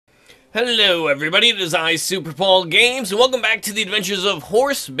Hello everybody, it is I, Super Paul Games, and welcome back to the adventures of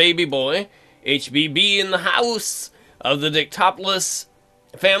Horse Baby Boy, HBB in the house of the Dicktopolous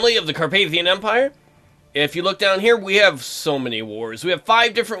family of the Carpathian Empire. If you look down here, we have so many wars. We have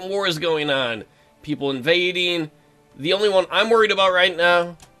 5 different wars going on. People invading. The only one I'm worried about right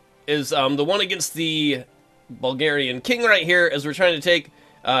now is the one against the Bulgarian king right here, as we're trying to take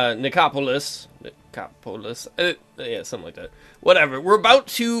Dicktopolous. Yeah, something like that. Whatever. We're about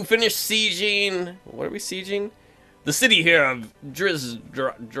to finish sieging. What are we sieging? The city here of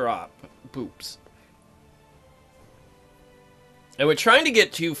Drop Poops. And we're trying to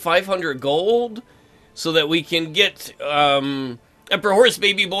get to 500 gold so that we can get Emperor Horse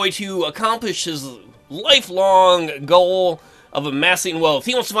Baby Boy to accomplish his lifelong goal of amassing wealth.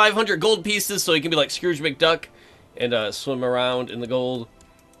 He wants 500 gold pieces so he can be like Scrooge McDuck and swim around in the gold.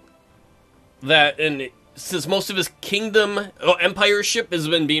 And since most of his empireship has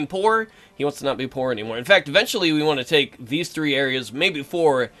been being poor, he wants to not be poor anymore. In fact, eventually we want to take these 3 areas, maybe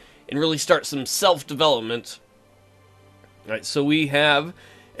 4, and really start some self-development. Alright, so we have,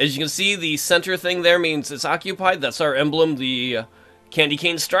 as you can see, the center thing there means it's occupied. That's our emblem, the candy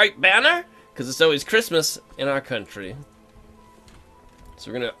cane stripe banner, because it's always Christmas in our country.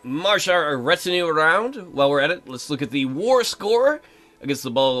 So we're going to march our retinue around. While we're at it, let's look at the war score against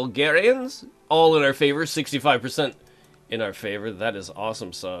the Bulgarians. All in our favor, 65% in our favor. That is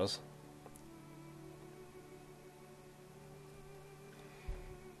awesome sauce.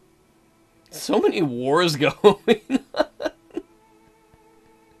 So many wars going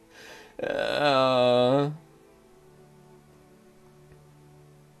on.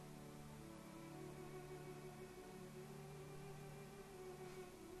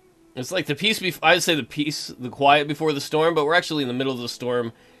 It's like the peace I'd say the quiet before the storm, but we're actually in the middle of the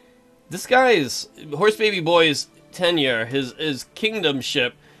storm. This guy's Horse Baby Boy's tenure, his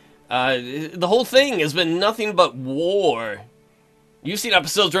kingdomship, the whole thing has been nothing but war. You've seen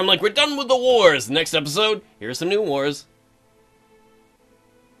episodes where I'm like, we're done with the wars. Next episode, here's some new wars.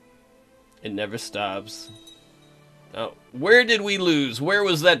 It never stops. Oh, where did we lose? Where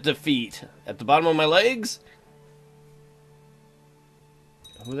was that defeat? At the bottom of my legs?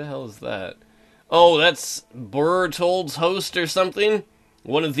 Who the hell is that? Oh, that's Bertold's host or something?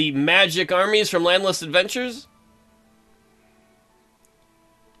 One of the magic armies from Landless Adventures?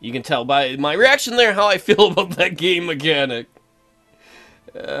 You can tell by my reaction there how I feel about that game mechanic.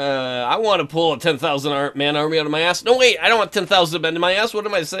 I want to pull a 10,000 man army out of my ass. No, wait, I don't want 10,000 men in my ass. What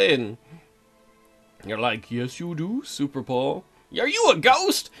am I saying? You're like, yes, you do, Super Paul. Are you a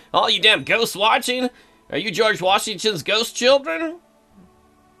ghost? All you damn ghosts watching? Are you George Washington's ghost children?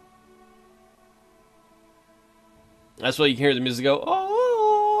 That's why you can hear the music go,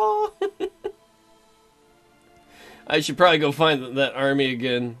 oh. I should probably go find that army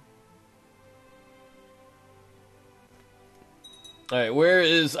again. Alright, where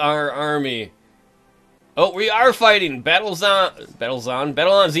is our army? Oh, we are fighting. Battle on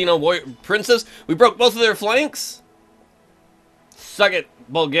Xeno Warrior Princess. We broke both of their flanks. Suck it,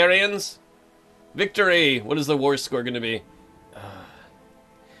 Bulgarians. Victory. What is the war score going to be?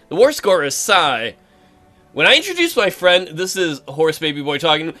 The war score is Psy. When I introduced my friend, this is Horse Baby Boy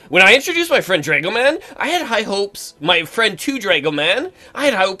talking. When I introduced my friend Dragoman, I had high hopes. My friend to Dragoman, I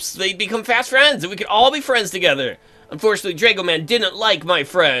had hopes they'd become fast friends and we could all be friends together. Unfortunately, Dragoman didn't like my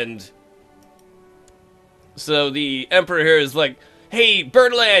friend. So the Emperor here is like, hey,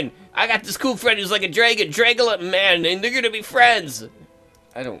 Birdland, I got this cool friend who's like a dragon, man, and they're gonna be friends.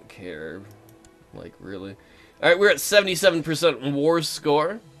 I don't care. Like, really? Alright, we're at 77% war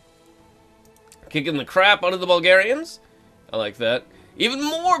score. Kicking the crap out of the Bulgarians. I like that. Even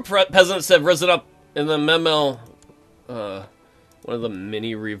more peasants have risen up in the Memel. One of the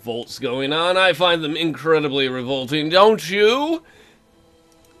mini revolts going on. I find them incredibly revolting, don't you?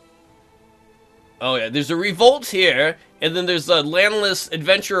 Oh yeah, there's a revolt here, and then there's a landless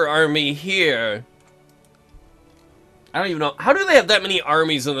adventurer army here. I don't even know. How do they have that many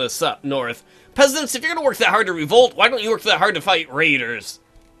armies in the north? Peasants, if you're going to work that hard to revolt, why don't you work that hard to fight raiders?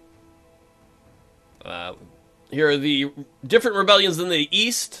 Here are the different rebellions in the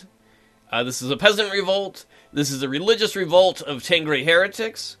east. This is a peasant revolt. This is a religious revolt of Tangri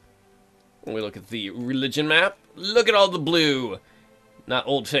heretics. When we look at the religion map, look at all the blue. Not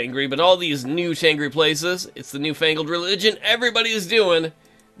old Tangri, but all these new Tangri places. It's the newfangled religion everybody is doing.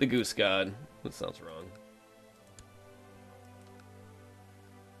 The Goose God. That sounds wrong.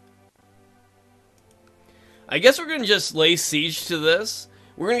 I guess we're going to just lay siege to this.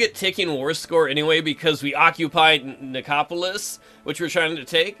 We're going to get taking war score anyway because we occupied Dicktopolous, which we're trying to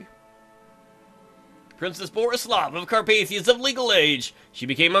take. Princess Borislav of Carpathia is of legal age. She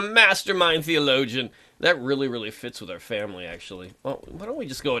became a mastermind theologian. That really, really fits with our family, actually. Well, why don't we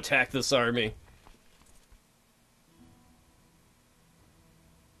just go attack this army?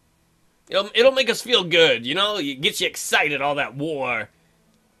 It'll make us feel good, you know? It gets you excited, all that war.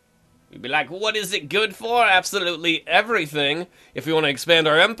 You'd be like, what is it good for? Absolutely everything. If we want to expand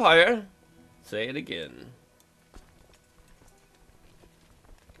our empire, say it again.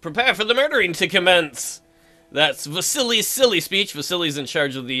 Prepare for the murdering to commence. That's Vasili's silly speech. Vasili's in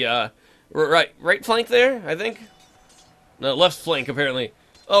charge of the, right flank there, I think? No, left flank, apparently.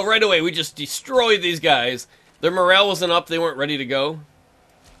 Oh, right away, we just destroyed these guys. Their morale wasn't up, they weren't ready to go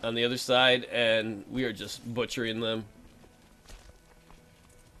on the other side, and we are just butchering them.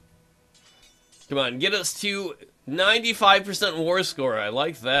 Come on, get us to 95% war score. I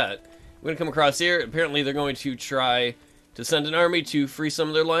like that. We're going to come across here. Apparently, they're going to try to send an army to free some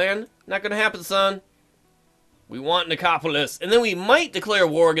of their land. Not going to happen, son. We want Dicktopolous. And then we might declare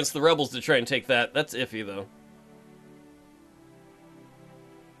war against the rebels to try and take that. That's iffy, though.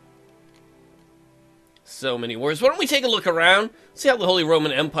 So many wars. Why don't we take a look around? See how the Holy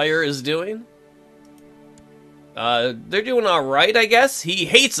Roman Empire is doing? They're doing alright, I guess. He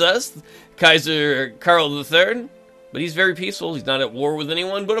hates us, Kaiser Karl III. But he's very peaceful. He's not at war with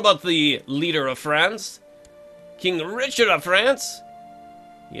anyone. What about the leader of France? King Richard of France?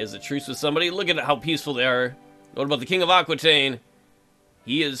 He has a truce with somebody. Look at how peaceful they are. What about the King of Aquitaine?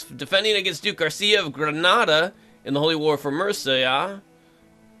 He is defending against Duke Garcia of Granada in the Holy War for Murcia.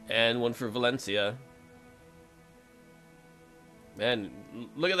 And one for Valencia. Man,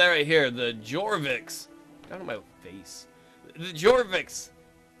 look at that right here. The Jorviks. Out of my face. The Jorviks.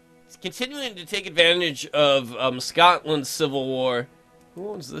 It's continuing to take advantage of Scotland's civil war. Who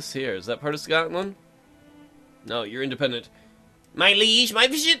owns this here? Is that part of Scotland? No, you're independent. My liege, my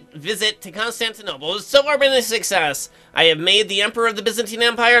visit to Constantinople has so far been a success. I have made the Emperor of the Byzantine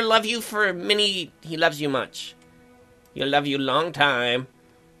Empire love you for many... He loves you much. He'll love you long time.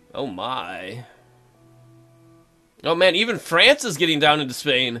 Oh my. Oh man, even France is getting down into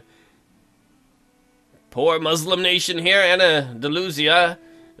Spain. Poor Muslim nation here, Andalusia.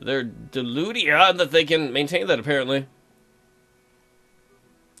 They're deludia that they can maintain that, apparently.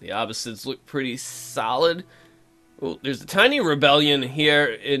 The Abbasids look pretty solid. Oh, there's a tiny rebellion here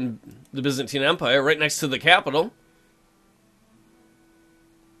in the Byzantine Empire, right next to the capital.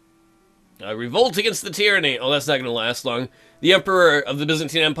 Revolt against the tyranny. Oh, that's not going to last long. The Emperor of the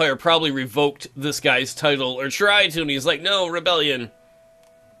Byzantine Empire probably revoked this guy's title, or tried to, and he's like, no, rebellion.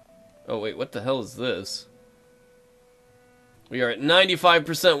 Oh, wait, what the hell is this? We are at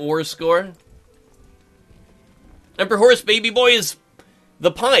 95% war score. Emperor Horse Baby Boy is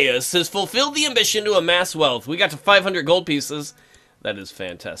the Pious has fulfilled the ambition to amass wealth. We got to 500 gold pieces. That is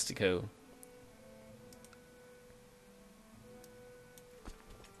fantastico.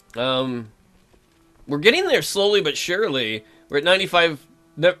 We're getting there slowly but surely. We're at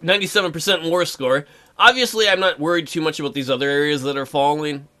 97% war score. Obviously, I'm not worried too much about these other areas that are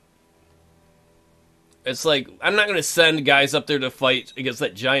falling. It's like, I'm not going to send guys up there to fight against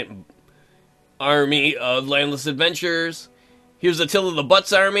that giant army of landless adventurers. Here's Attila the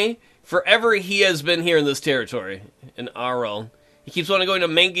Butts army. Forever he has been here in this territory, in Aral. He keeps on going to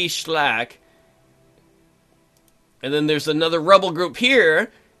Mengi Shlak. And then there's another rebel group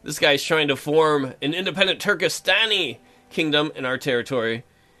here. This guy's trying to form an independent Turkestani kingdom in our territory.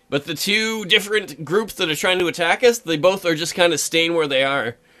 But the two different groups that are trying to attack us, they both are just kind of staying where they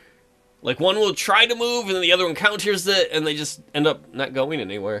are. Like, one will try to move, and then the other one counters it, and they just end up not going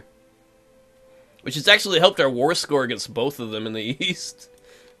anywhere. Which has actually helped our war score against both of them in the east.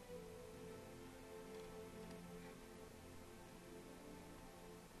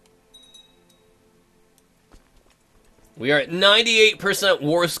 We are at 98%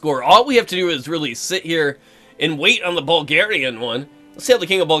 war score. All we have to do is really sit here and wait on the Bulgarian one. Let's see how the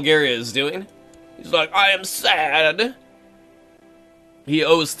King of Bulgaria is doing. He's like, I am sad. He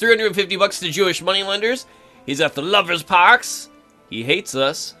owes 350 bucks to Jewish moneylenders. He's at the lovers' parks. He hates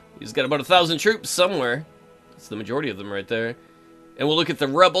us. He's got about 1,000 troops somewhere. That's the majority of them right there. And we'll look at the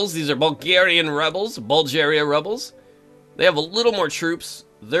rebels. These are Bulgarian rebels. Bulgaria rebels. They have a little more troops.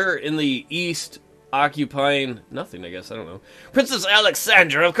 They're in the east, occupying nothing, I guess. I don't know. Princess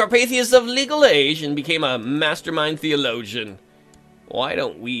Alexandra of Carpathia is of legal age and became a mastermind theologian. Why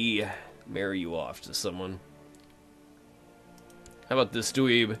don't we marry you off to someone? How about this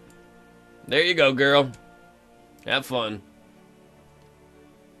dweeb? There you go, girl. Have fun.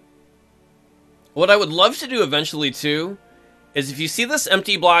 What I would love to do eventually, too, is if you see this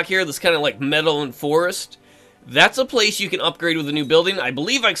empty block here, this kind of like meadow and forest, That's a place you can upgrade with a new building. I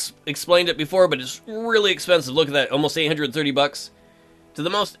believe I explained it before, but it's really expensive. Look at that, almost 830 bucks. To the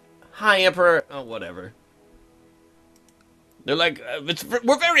most high emperor, oh, whatever. They're like,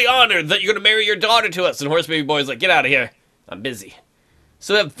 we're very honored that you're going to marry your daughter to us. And Horse Baby Boy's like, get out of here. I'm busy.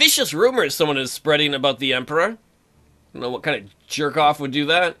 So that vicious rumors someone is spreading about the emperor. I don't know what kind of jerk-off would do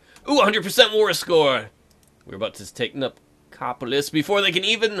that. Ooh, 100% war score. We're about to take Dicktopolous before they can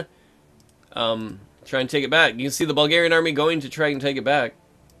even try and take it back. You can see the Bulgarian army going to try and take it back.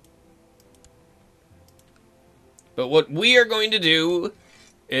 But what we are going to do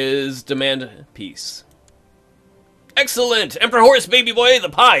is demand peace. Excellent! Emperor Horse Baby Boy the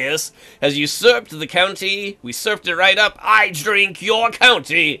Pious has usurped the county. We surfed it right up. I drink your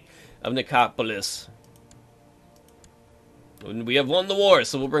county of Dicktopolous. And we have won the war,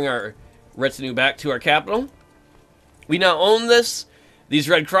 so we'll bring our retinue back to our capital. We now own this. These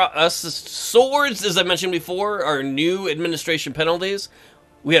Red Cross swords, as I mentioned before, are new administration penalties.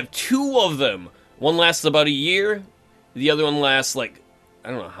 We have 2 of them. One lasts about a year. The other one lasts, like, I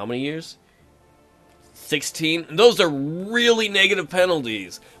don't know how many years? 16. Those are really negative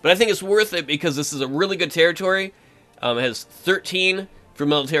penalties. But I think it's worth it because this is a really good territory. It has 13 for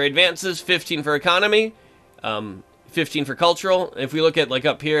military advances, 15 for economy, 15 for cultural. If we look at, like,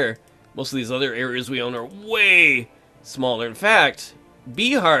 up here, most of these other areas we own are way smaller. In fact,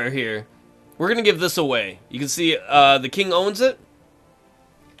 Bihar here, we're going to give this away. You can see the king owns it.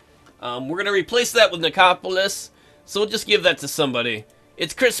 We're going to replace that with Dicktopolous, so we'll just give that to somebody.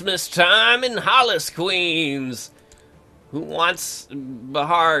 It's Christmas time in Hollis, Queens. Who wants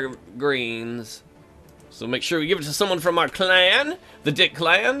Bihar greens? So make sure we give it to someone from our clan, the Dick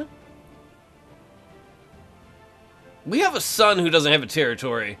clan. We have a son who doesn't have a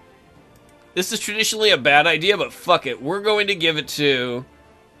territory. This is traditionally a bad idea, but fuck it. We're going to give it to...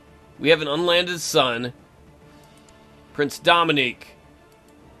 We have an unlanded son. Prince Dominic.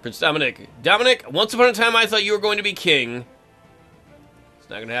 Prince Dominic. Dominic, once upon a time I thought you were going to be king. It's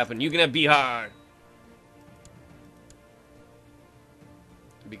not going to happen. You can have Bihar.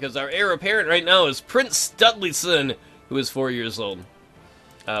 Because our heir apparent right now is Prince Studleyson, who is 4 years old.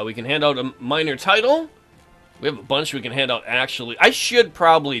 We can hand out a minor title. We have a bunch we can hand out, actually. I should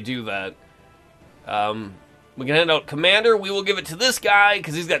probably do that. We can hand out commander. We will give it to this guy,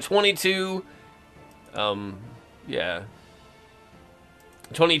 because he's got 22. Yeah.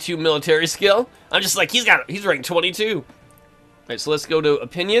 22 military skill. I'm just like, he's ranked 22. Alright, so let's go to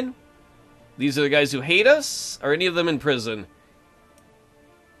opinion. These are the guys who hate us. Are any of them in prison?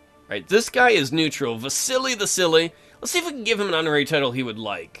 Alright, this guy is neutral. Vasily the Silly. Let's see if we can give him an honorary title he would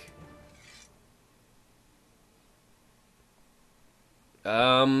like.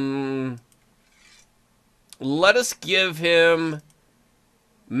 Let us give him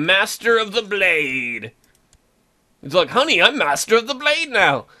Master of the Blade. He's like, honey, I'm Master of the Blade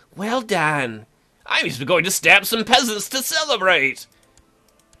now. Well done. I'm just going to stab some peasants to celebrate.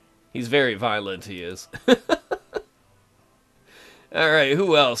 He's very violent, he is. Alright,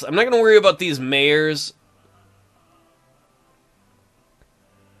 who else? I'm not going to worry about these mayors.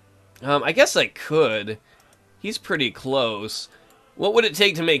 I guess I could. He's pretty close. What would it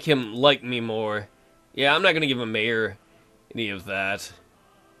take to make him like me more? Yeah, I'm not going to give a mayor any of that.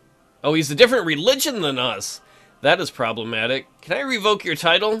 Oh, he's a different religion than us. That is problematic. Can I revoke your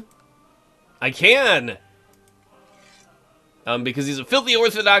title? I can! Because he's a filthy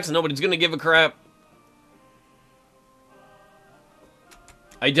Orthodox and nobody's going to give a crap.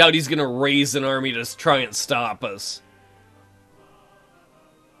 I doubt he's going to raise an army to try and stop us.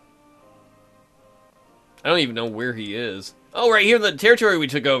 I don't even know where he is. Oh, right here, the territory we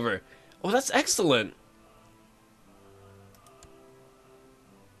took over. Oh, that's excellent.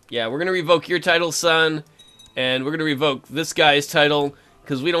 Yeah, we're going to revoke your title, son. And we're going to revoke this guy's title.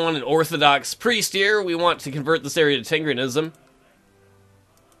 Because we don't want an Orthodox priest here. We want to convert this area to Tengrinism.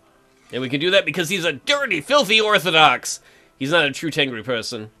 And we can do that because he's a dirty, filthy Orthodox. He's not a true Tengri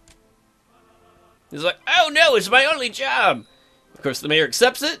person. He's like, oh no, it's my only job. Of course, the mayor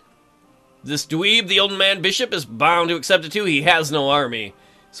accepts it. This dweeb, the old man bishop, is bound to accept it too. He has no army,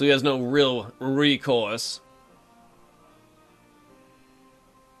 so he has no real recourse.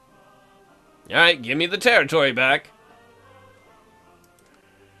 Alright, give me the territory back.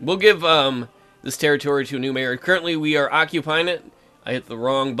 We'll give this territory to a new mayor. Currently, we are occupying it. I hit the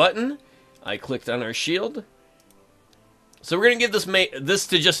wrong button. I clicked on our shield. So we're going to give this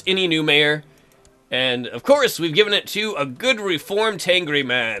to just any new mayor. And, of course, we've given it to a good reformed Tengri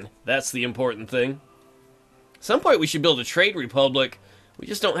man. That's the important thing. At some point, we should build a trade republic. We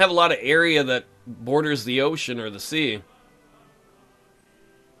just don't have a lot of area that borders the ocean or the sea.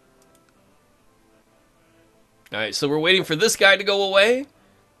 Alright, so we're waiting for this guy to go away.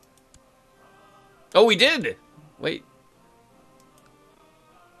 Oh, we did! Wait.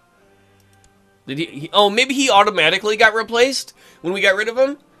 Did he oh, maybe he automatically got replaced when we got rid of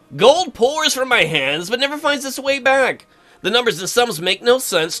him? Gold pours from my hands, but never finds its way back. The numbers and sums make no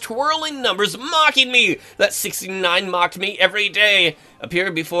sense. Twirling numbers mocking me. That 69 mocked me every day.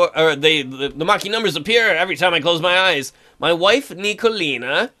 Appear before, or the mocking numbers appear every time I close my eyes. My wife,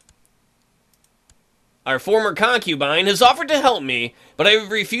 Nicolina, our former concubine, has offered to help me, but I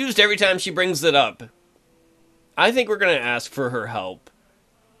have refused every time she brings it up. I think we're going to ask for her help.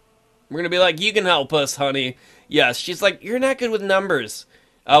 We're going to be like, you can help us, honey. Yes, she's like, you're not good with numbers.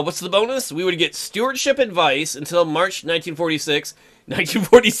 What's the bonus? We would get stewardship advice until March 1946.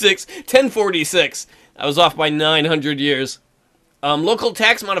 1046. I was off by 900 years. Local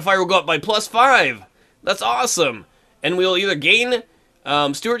tax modifier will go up by +5. That's awesome. And we'll either gain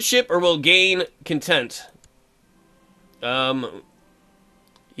stewardship or we'll gain content.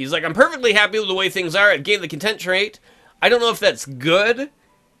 He's like, I'm perfectly happy with the way things are. I've gained the content trait. I don't know if that's good.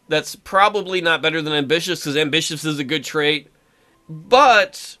 That's probably not better than ambitious, because ambitious is a good trait.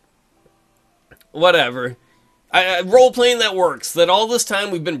 But, whatever. Role-playing that works. That all this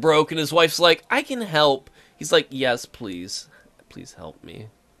time we've been broke, and his wife's like, I can help. He's like, yes, please. Please help me.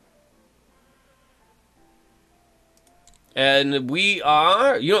 And we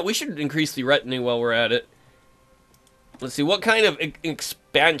are... You know what, we should increase the retinue while we're at it. Let's see, what kind of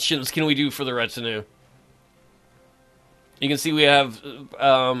expansions can we do for the retinue? You can see we have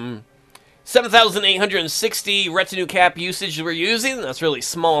 7,860 retinue cap usage we're using. That's really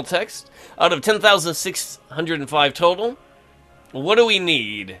small text. Out of 10,605 total. What do we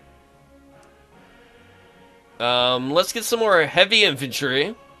need? Let's get some more heavy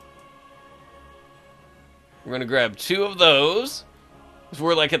infantry. We're going to grab 2 of those. Because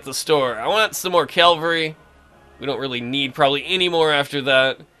we're like at the store. I want some more cavalry. We don't really need probably any more after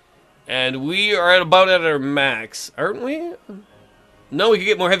that. And we are about at our max, aren't we? No, we could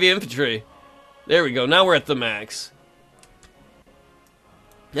get more heavy infantry. There we go. Now we're at the max.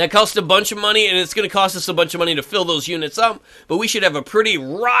 That cost a bunch of money, and it's going to cost us a bunch of money to fill those units up. But we should have a pretty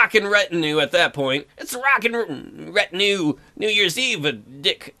rockin' retinue at that point. It's rockin' retinue New Year's Eve with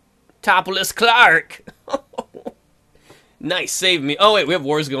Dicktopolous Clark. Nice, save me. Oh, wait, we have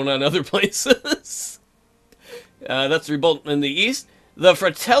wars going on in other places. That's revolt in the east. The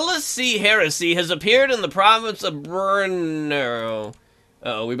Fratellici heresy has appeared in the province of Brno.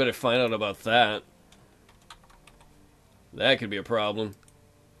 Uh-oh, we better find out about that. That could be a problem.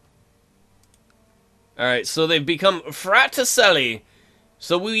 Alright, so they've become Fraticelli.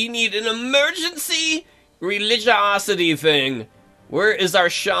 So we need an emergency religiosity thing. Where is our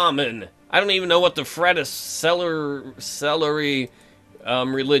shaman? I don't even know what the Fraticelli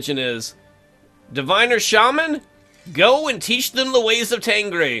religion is. Diviner shaman? Go and teach them the ways of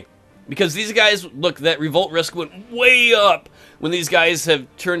Tangri. Because these guys, look, that revolt risk went way up when these guys have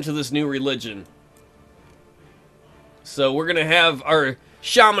turned to this new religion. So we're going to have our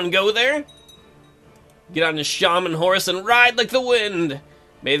shaman go there. Get on the shaman horse and ride like the wind.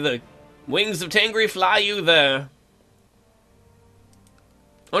 May the wings of Tangri fly you there.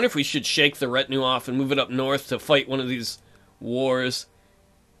 I wonder if we should shake the retinue off and move it up north to fight one of these wars.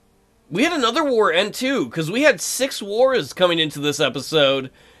 We had another war end too, because we had 6 wars coming into this episode,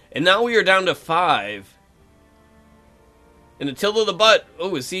 and now we are down to 5. And Attila the Butt,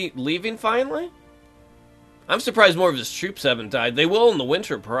 oh, is he leaving finally? I'm surprised more of his troops haven't died. They will in the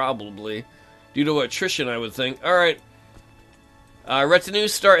winter, probably, due to attrition, I would think. Alright. Retinue,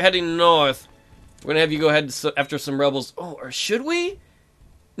 start heading north. We're going to have you go ahead after some rebels. Oh, or should we?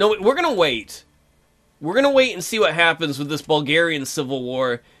 No, we're going to wait. We're going to wait and see what happens with this Bulgarian civil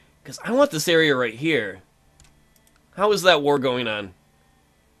war. Because I want this area right here. How is that war going on?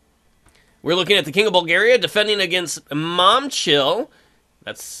 We're looking at the King of Bulgaria defending against Momchil.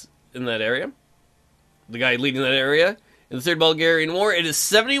 That's in that area. The guy leading that area. In the Third Bulgarian War, it is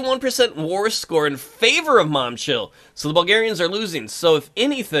 71% war score in favor of Momchil. So the Bulgarians are losing. So if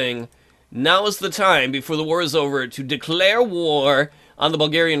anything, now is the time, before the war is over, to declare war on the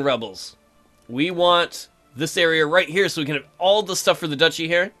Bulgarian rebels. We want this area right here so we can have all the stuff for the duchy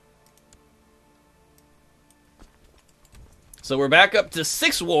here. So we're back up to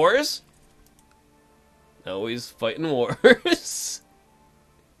 6 wars. Always fighting wars.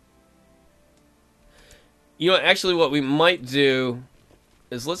 You know, actually what we might do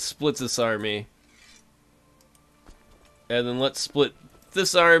is let's split this army. And then let's split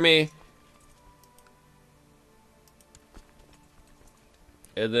this army.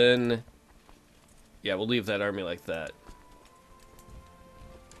 And then, yeah, we'll leave that army like that.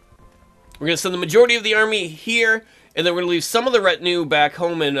 We're going to send the majority of the army here, and then we're going to leave some of the retinue back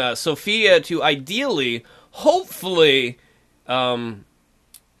home in Sofia to ideally, hopefully,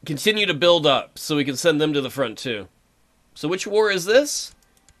 continue to build up so we can send them to the front too. So which war is this?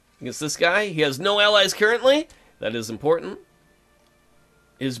 Against this guy? He has no allies currently. That is important.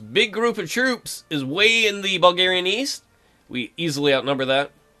 His big group of troops is way in the Bulgarian east. We easily outnumber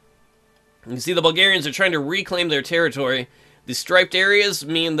that. You can see the Bulgarians are trying to reclaim their territory. The striped areas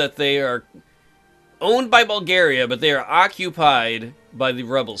mean that they are owned by Bulgaria, but they are occupied by the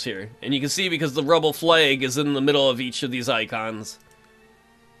rebels here. And you can see because the rebel flag is in the middle of each of these icons.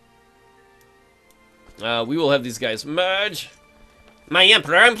 We will have these guys merge. My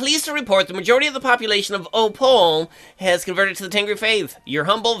Emperor, I'm pleased to report the majority of the population of Opole has converted to the Tengri faith. Your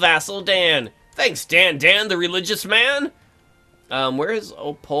humble vassal, Dan. Thanks, Dan. Dan, the religious man? Where is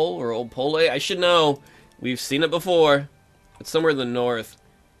Opole or Opole? I should know. We've seen it before. It's somewhere in the north.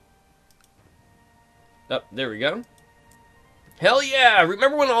 Oh, there we go. Hell yeah!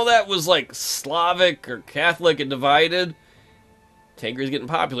 Remember when all that was like Slavic or Catholic and divided? Tengri's getting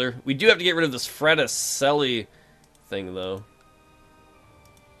popular. We do have to get rid of this Freticelli thing, though.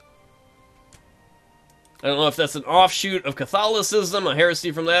 I don't know if that's an offshoot of Catholicism, a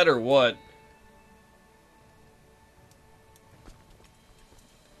heresy from that, or what.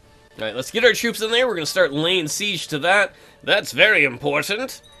 Alright, let's get our troops in there. We're going to start laying siege to that. That's very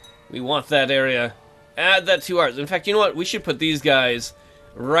important. We want that area. Add that to ours. In fact, you know what? We should put these guys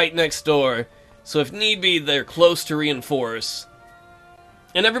right next door. So if need be, they're close to reinforce.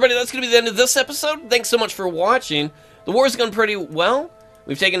 And everybody, that's going to be the end of this episode. Thanks so much for watching. The war's gone pretty well.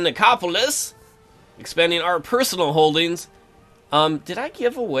 We've taken Dicktopolous, expanding our personal holdings. Did I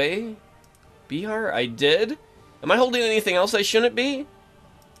give away Bihar? I did. Am I holding anything else I shouldn't be?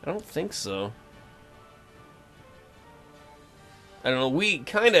 I don't think so. I don't know. We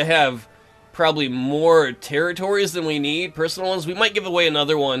kind of have probably more territories than we need, personal ones. We might give away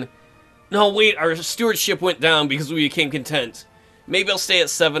another one. No, wait, our stewardship went down because we became content. Maybe I'll stay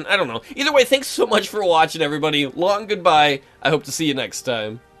at 7. I don't know. Either way, thanks so much for watching, everybody. Long goodbye. I hope to see you next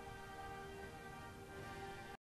time.